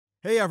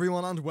Hey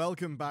everyone, and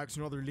welcome back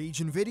to another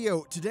Legion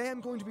video. Today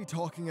I'm going to be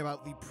talking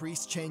about the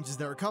priest changes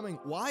that are coming.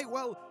 Why?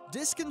 Well,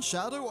 Disc and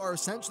Shadow are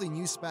essentially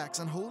new specs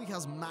and Holy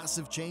has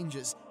massive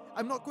changes.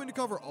 I'm not going to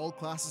cover all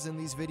classes in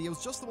these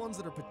videos, just the ones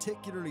that are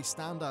particularly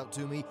stand out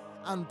to me,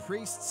 and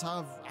priests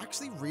have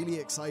actually really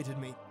excited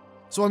me.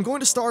 So I'm going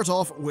to start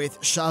off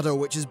with Shadow,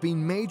 which has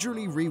been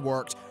majorly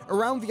reworked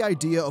around the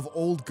idea of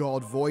old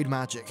god void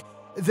magic.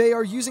 They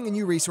are using a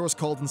new resource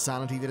called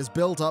Insanity that is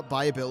built up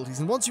by abilities,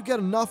 and once you get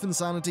enough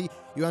Insanity,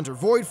 you enter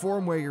Void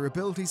form where your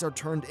abilities are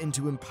turned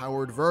into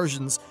empowered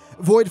versions.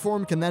 Void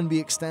form can then be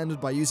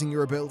extended by using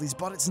your abilities,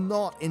 but it's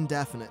not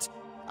indefinite.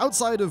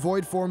 Outside of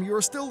Void form, you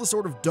are still the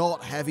sort of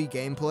dot-heavy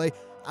gameplay,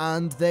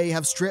 and they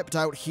have stripped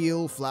out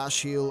Heal,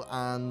 Flash Heal,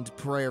 and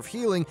Prayer of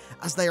Healing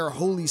as they are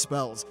holy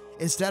spells.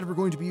 Instead, we're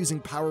going to be using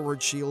Power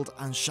Word Shield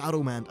and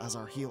Shadow Mend as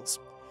our heals.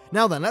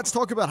 Now then, let's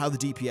talk about how the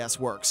DPS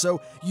works. So,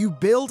 you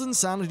build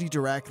Insanity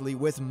directly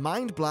with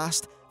Mind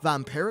Blast,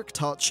 Vampiric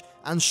Touch,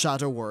 and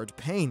Shadow Word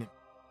Pain.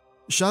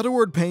 Shadow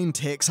Word Pain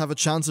ticks have a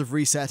chance of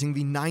resetting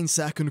the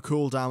 9-second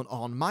cooldown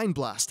on Mind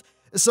Blast.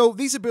 So,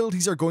 these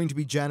abilities are going to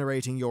be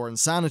generating your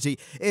Insanity.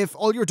 If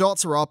all your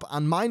dots are up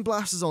and Mind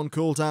Blast is on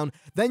cooldown,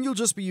 then you'll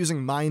just be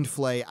using Mind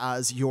Flay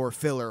as your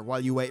filler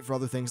while you wait for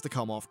other things to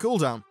come off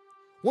cooldown.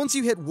 Once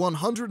you hit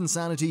 100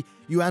 Insanity,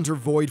 you enter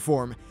Void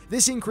form.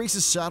 This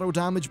increases shadow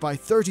damage by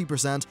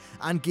 30%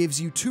 and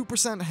gives you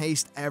 2%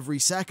 haste every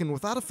second,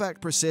 with that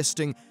effect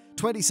persisting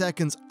 20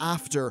 seconds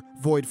after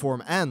Void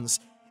form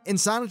ends.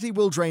 Insanity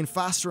will drain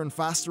faster and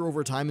faster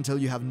over time until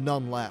you have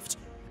none left.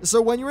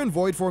 So when you're in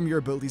Void form, your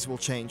abilities will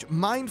change.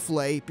 Mind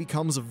Flay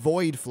becomes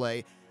Void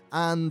Flay,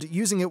 and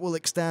using it will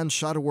extend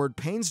Shadow Word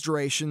Pain's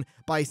duration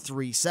by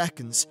 3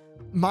 seconds.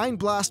 Mind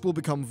Blast will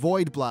become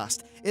Void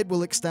Blast. It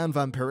will extend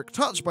Vampiric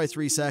Touch by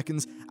 3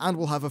 seconds and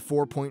will have a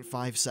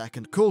 4.5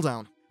 second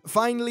cooldown.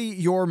 Finally,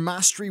 your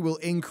Mastery will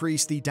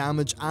increase the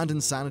damage and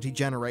Insanity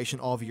generation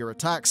of your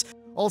attacks.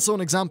 Also,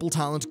 an example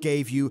talent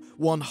gave you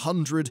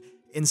 100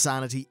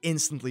 Insanity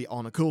instantly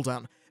on a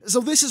cooldown. So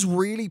this has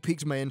really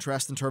piqued my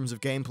interest in terms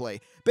of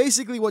gameplay.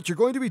 Basically, what you're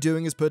going to be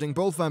doing is putting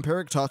both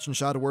Vampiric Touch and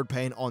Shadow Word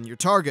Pain on your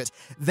target.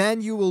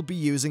 Then you will be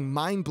using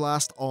Mind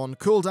Blast on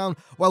cooldown,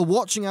 while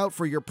watching out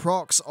for your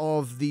procs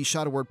of the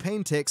Shadow Word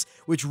Pain ticks,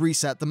 which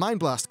reset the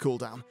Mind Blast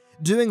cooldown.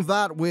 Doing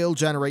that will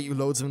generate you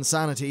loads of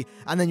Insanity,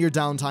 and then your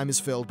downtime is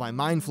filled by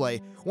Mind Flay.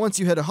 Once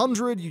you hit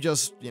 100, you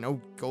just,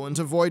 go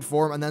into Void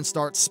form and then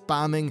start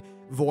spamming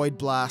Void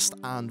Blast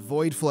and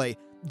Void Flay.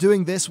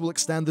 Doing this will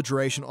extend the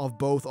duration of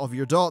both of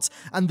your dots,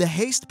 and the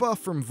haste buff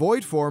from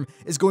Void form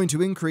is going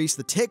to increase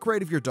the tick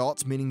rate of your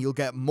dots, meaning you'll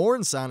get more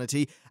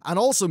Insanity, and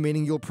also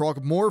meaning you'll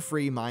proc more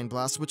free Mind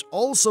Blast, which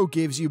also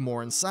gives you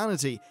more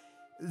Insanity.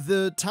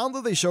 The talent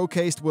that they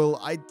showcased will,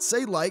 I'd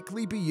say,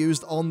 likely be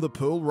used on the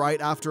pool right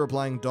after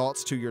applying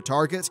dots to your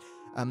target.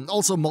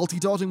 Also,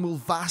 multi-dotting will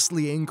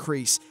vastly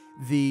increase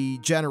the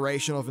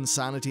generation of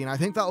Insanity, and I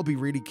think that'll be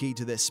really key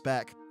to this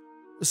spec.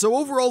 So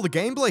overall, the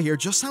gameplay here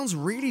just sounds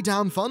really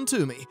damn fun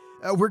to me.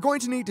 We're going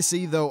to need to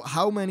see, though,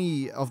 how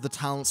many of the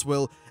talents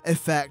will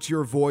affect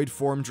your Void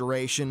form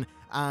duration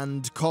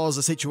and cause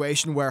a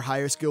situation where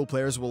higher skill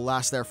players will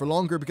last there for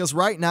longer, because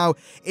right now,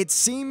 it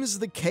seems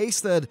the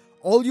case that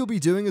all you'll be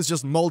doing is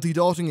just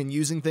multi-dotting and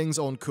using things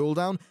on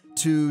cooldown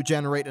to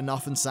generate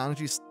enough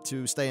Insanity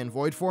to stay in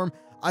Void form.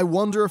 I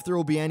wonder if there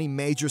will be any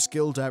major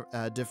skill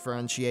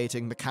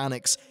differentiating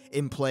mechanics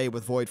in play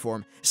with Void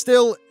form.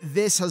 Still,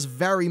 this has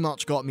very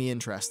much got me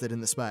interested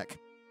in the spec.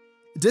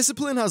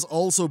 Discipline has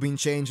also been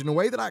changed in a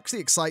way that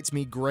actually excites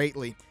me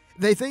greatly.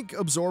 They think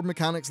absorb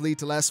mechanics lead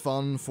to less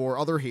fun for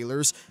other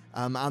healers,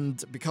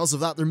 and because of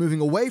that they're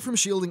moving away from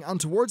shielding and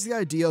towards the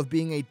idea of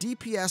being a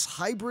DPS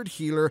hybrid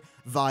healer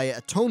via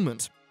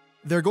Atonement.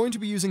 They're going to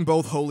be using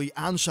both Holy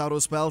and Shadow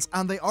spells,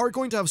 and they are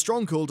going to have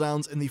strong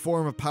cooldowns in the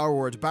form of Power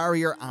Word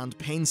Barrier and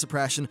Pain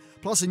Suppression,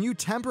 plus a new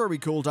temporary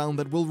cooldown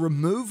that will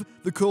remove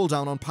the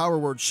cooldown on Power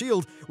Word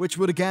Shield, which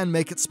would again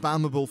make it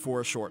spammable for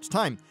a short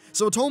time.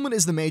 So Atonement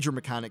is the major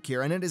mechanic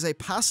here, and it is a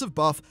passive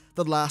buff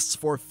that lasts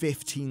for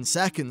 15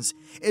 seconds.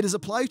 It is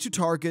applied to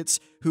targets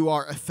who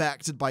are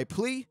affected by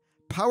Plea,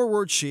 Power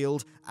Word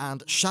Shield,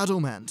 and Shadow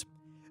Mend.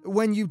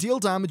 When you deal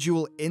damage, you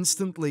will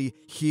instantly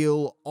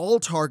heal all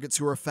targets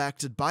who are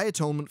affected by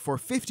Atonement for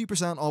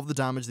 50% of the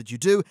damage that you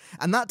do,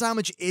 and that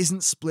damage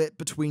isn't split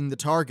between the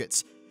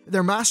targets.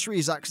 Their Mastery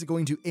is actually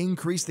going to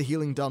increase the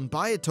healing done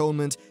by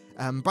Atonement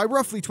by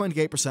roughly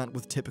 28%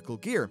 with typical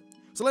gear.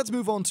 So let's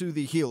move on to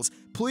the heals.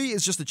 Plea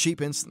is just a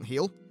cheap instant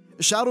heal.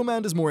 Shadow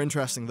Mend is more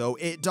interesting though.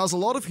 It does a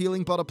lot of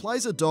healing but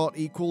applies a dot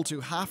equal to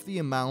half the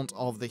amount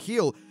of the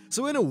heal.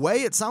 So in a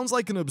way, it sounds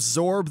like an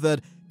absorb that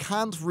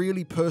can't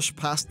really push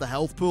past the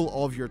health pool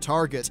of your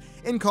target.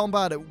 In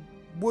combat, it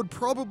would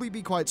probably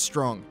be quite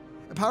strong.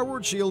 A Power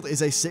Word Shield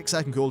is a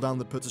 6-second cooldown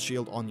that puts a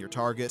shield on your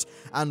target,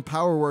 and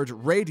Power Word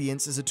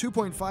Radiance is a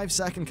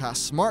 2.5-second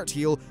cast smart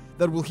heal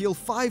that will heal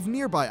 5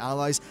 nearby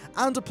allies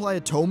and apply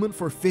Atonement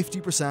for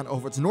 50%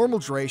 over its normal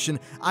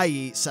duration,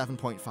 i.e.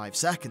 7.5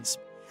 seconds.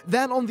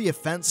 Then on the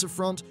offensive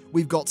front,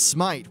 we've got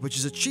Smite, which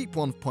is a cheap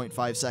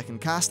 1.5 second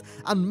cast,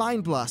 and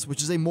Mind Blast,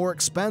 which is a more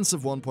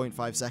expensive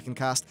 1.5 second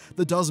cast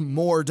that does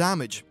more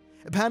damage.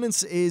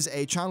 Penance is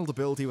a channeled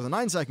ability with a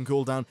 9-second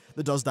cooldown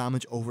that does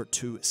damage over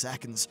 2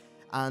 seconds.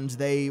 And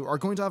they are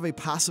going to have a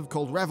passive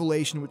called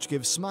Revelation, which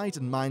gives Smite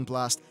and Mind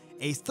Blast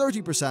a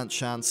 30%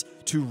 chance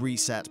to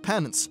reset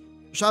Penance.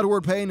 Shadow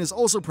Word Pain is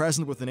also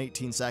present with an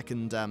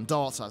 18-second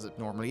dot, as it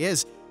normally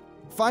is.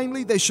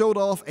 Finally, they showed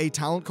off a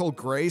talent called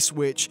Grace,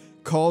 which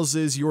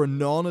causes your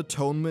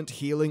non-atonement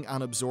healing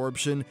and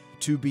absorption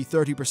to be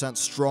 30%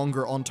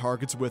 stronger on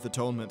targets with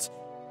atonement.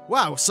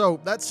 Wow, so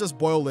let's just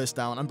boil this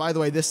down, and by the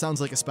way, this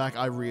sounds like a spec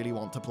I really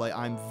want to play.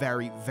 I'm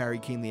very, very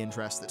keenly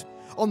interested.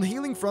 On the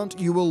healing front,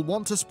 you will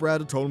want to spread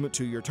atonement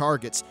to your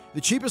targets.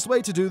 The cheapest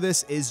way to do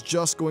this is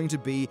just going to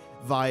be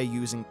via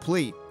using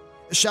Plea.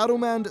 Shadow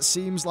Mend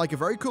seems like a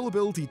very cool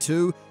ability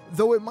too,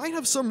 though it might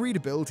have some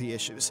readability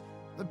issues.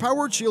 The Power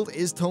Word Shield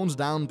is toned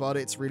down, but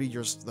it's really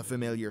just the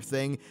familiar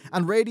thing,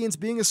 and Radiance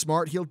being a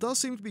smart heal does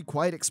seem to be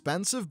quite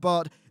expensive,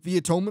 but the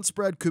atonement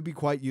spread could be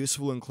quite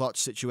useful in clutch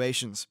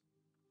situations.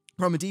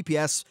 From a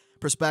DPS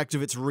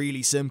perspective, it's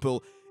really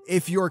simple.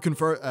 If you're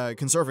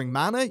conserving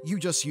mana, you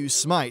just use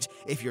Smite.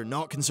 If you're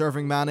not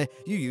conserving mana,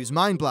 you use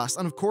Mind Blast.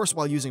 And of course,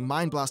 while using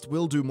Mind Blast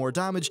will do more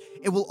damage,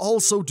 it will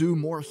also do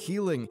more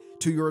healing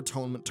to your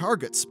atonement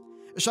targets.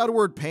 Shadow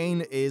Word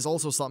Pain is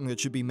also something that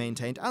should be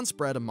maintained and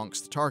spread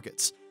amongst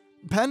targets.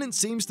 Penance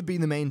seems to be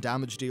the main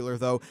damage dealer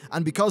though,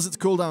 and because its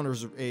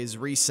cooldown is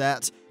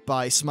reset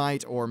by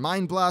Smite or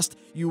Mind Blast,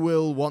 you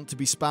will want to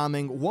be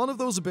spamming one of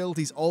those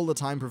abilities all the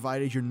time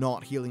provided you're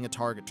not healing a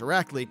target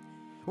directly.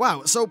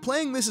 Wow, so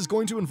playing this is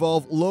going to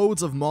involve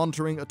loads of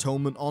monitoring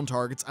atonement on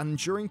targets and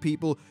ensuring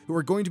people who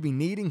are going to be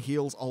needing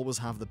heals always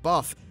have the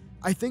buff.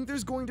 I think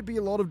there's going to be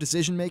a lot of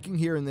decision making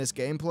here in this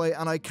gameplay,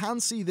 and I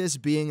can see this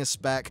being a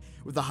spec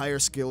with a higher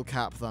skill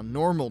cap than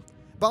normal.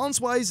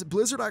 Balance-wise,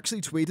 Blizzard actually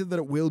tweeted that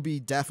it will be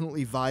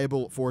definitely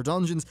viable for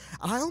dungeons,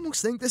 and I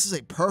almost think this is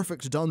a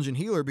perfect dungeon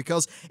healer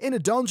because in a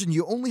dungeon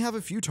you only have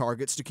a few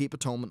targets to keep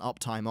atonement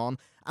uptime on,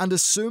 and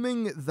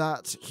assuming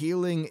that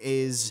healing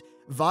is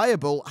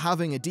viable,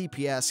 having a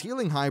DPS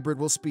healing hybrid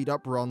will speed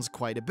up runs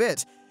quite a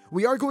bit.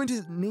 We are going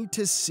to need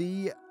to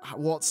see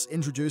what's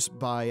introduced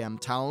by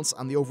talents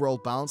and the overall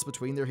balance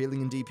between their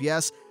healing and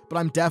DPS, but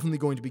I'm definitely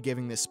going to be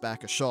giving this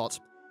spec a shot.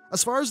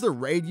 As far as the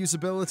raid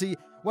usability,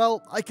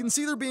 well, I can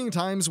see there being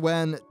times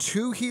when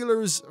 2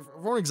 healers,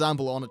 for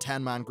example on a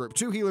 10-man group,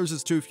 2 healers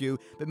is too few,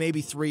 but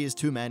maybe 3 is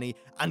too many,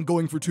 and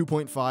going for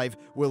 2.5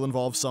 will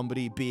involve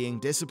somebody being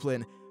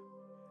Discipline.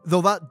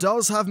 Though that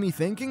does have me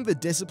thinking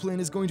that Discipline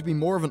is going to be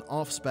more of an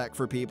off-spec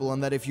for people,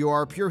 and that if you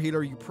are a pure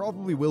healer, you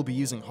probably will be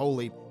using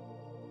Holy.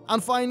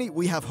 And finally,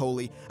 we have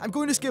Holy. I'm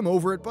going to skim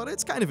over it, but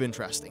it's kind of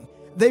interesting.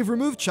 They've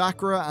removed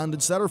Chakra and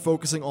instead are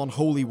focusing on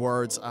Holy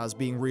Words as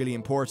being really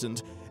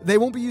important. They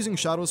won't be using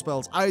shadow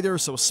spells either,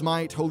 so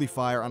Smite, Holy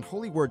Fire, and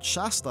Holy Word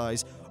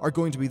Chastise are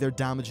going to be their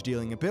damage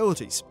dealing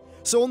abilities.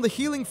 So on the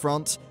healing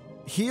front,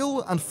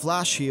 Heal and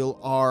Flash Heal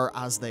are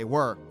as they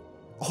were.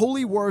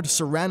 Holy Word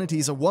Serenity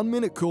is a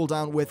 1-minute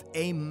cooldown with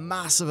a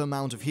massive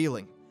amount of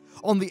healing.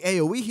 On the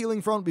AoE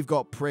healing front, we've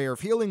got Prayer of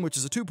Healing, which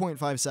is a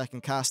 2.5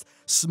 second cast,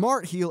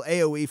 Smart Heal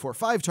AoE for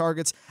 5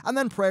 targets, and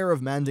then Prayer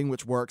of Mending,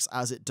 which works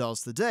as it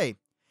does today.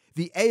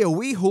 The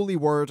AoE Holy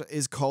Word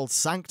is called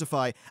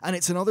Sanctify, and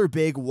it's another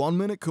big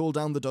 1-minute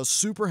cooldown that does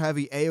super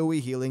heavy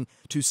AoE healing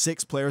to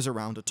 6 players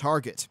around a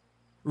target.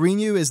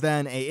 Renew is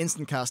then a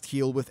instant cast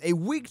heal with a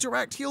weak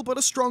direct heal but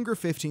a stronger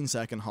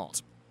 15-second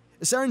hot.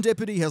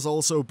 Serendipity has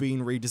also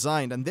been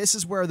redesigned, and this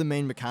is where the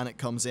main mechanic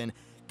comes in.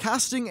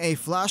 Casting a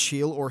Flash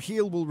Heal or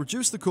Heal will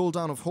reduce the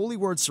cooldown of Holy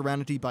Word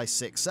Serenity by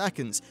 6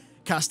 seconds.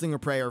 Casting a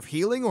Prayer of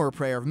Healing or a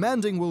Prayer of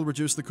Mending will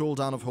reduce the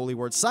cooldown of Holy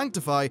Word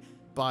Sanctify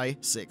by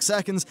 6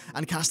 seconds,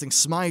 and casting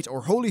Smite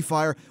or Holy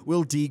Fire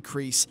will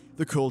decrease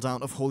the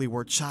cooldown of Holy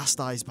Word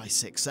Chastise by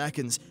 6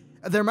 seconds.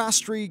 Their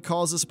mastery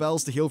causes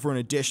spells to heal for an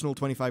additional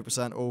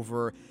 25%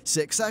 over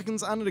 6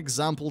 seconds, and an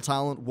example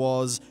talent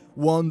was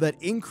one that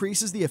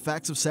increases the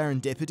effects of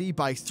Serendipity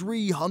by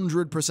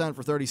 300%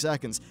 for 30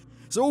 seconds.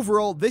 So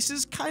overall, this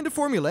is kind of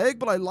formulaic,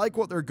 but I like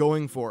what they're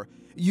going for.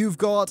 You've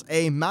got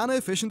a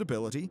mana-efficient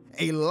ability,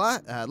 a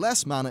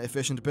less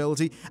mana-efficient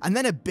ability, and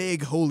then a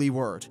big Holy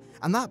Word.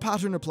 And that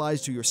pattern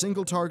applies to your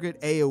single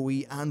target,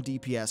 AoE, and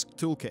DPS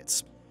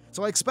toolkits.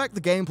 So I expect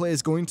the gameplay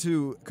is going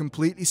to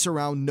completely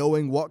surround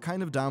knowing what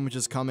kind of damage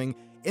is coming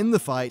in the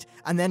fight,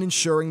 and then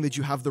ensuring that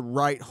you have the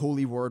right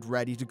Holy Word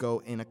ready to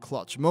go in a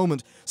clutch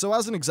moment. So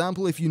as an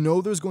example, if you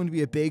know there's going to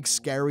be a big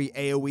scary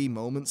AoE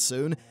moment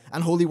soon,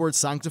 and Holy Word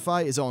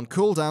Sanctify is on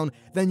cooldown,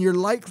 then you're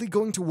likely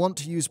going to want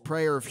to use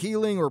Prayer of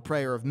Healing or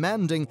Prayer of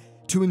Mending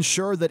to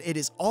ensure that it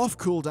is off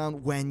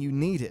cooldown when you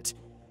need it.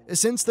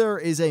 Since there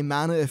is a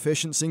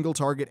mana-efficient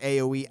single-target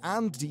AoE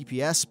and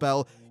DPS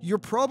spell, you're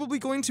probably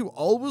going to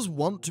always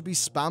want to be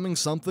spamming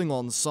something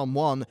on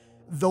someone,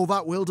 though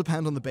that will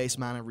depend on the base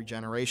mana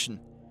regeneration.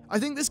 I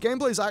think this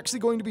gameplay is actually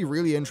going to be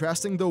really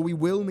interesting, though we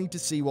will need to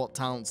see what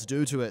talents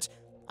do to it.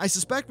 I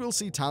suspect we'll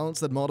see talents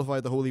that modify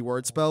the Holy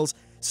Word spells,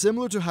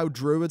 similar to how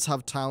druids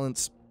have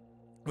talents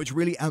which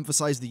really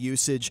emphasize the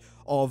usage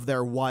of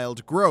their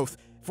wild growth.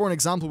 For an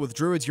example, with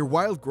druids, your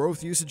wild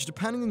growth usage,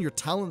 depending on your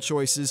talent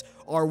choices,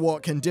 are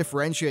what can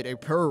differentiate a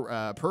poor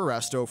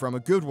resto from a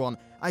good one.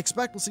 I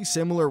expect we'll see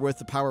similar with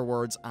the power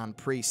words and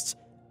priests.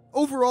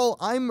 Overall,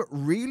 I'm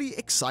really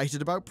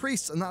excited about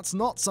priests, and that's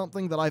not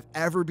something that I've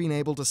ever been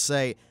able to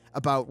say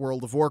about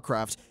World of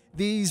Warcraft.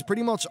 These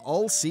pretty much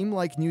all seem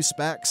like new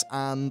specs,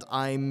 and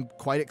I'm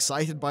quite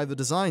excited by the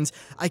designs.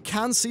 I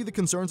can see the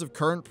concerns of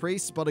current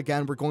priests, but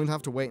again, we're going to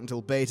have to wait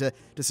until beta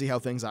to see how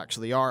things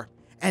actually are.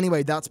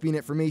 Anyway, that's been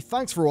it for me.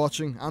 Thanks for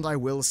watching, and I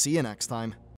will see you next time.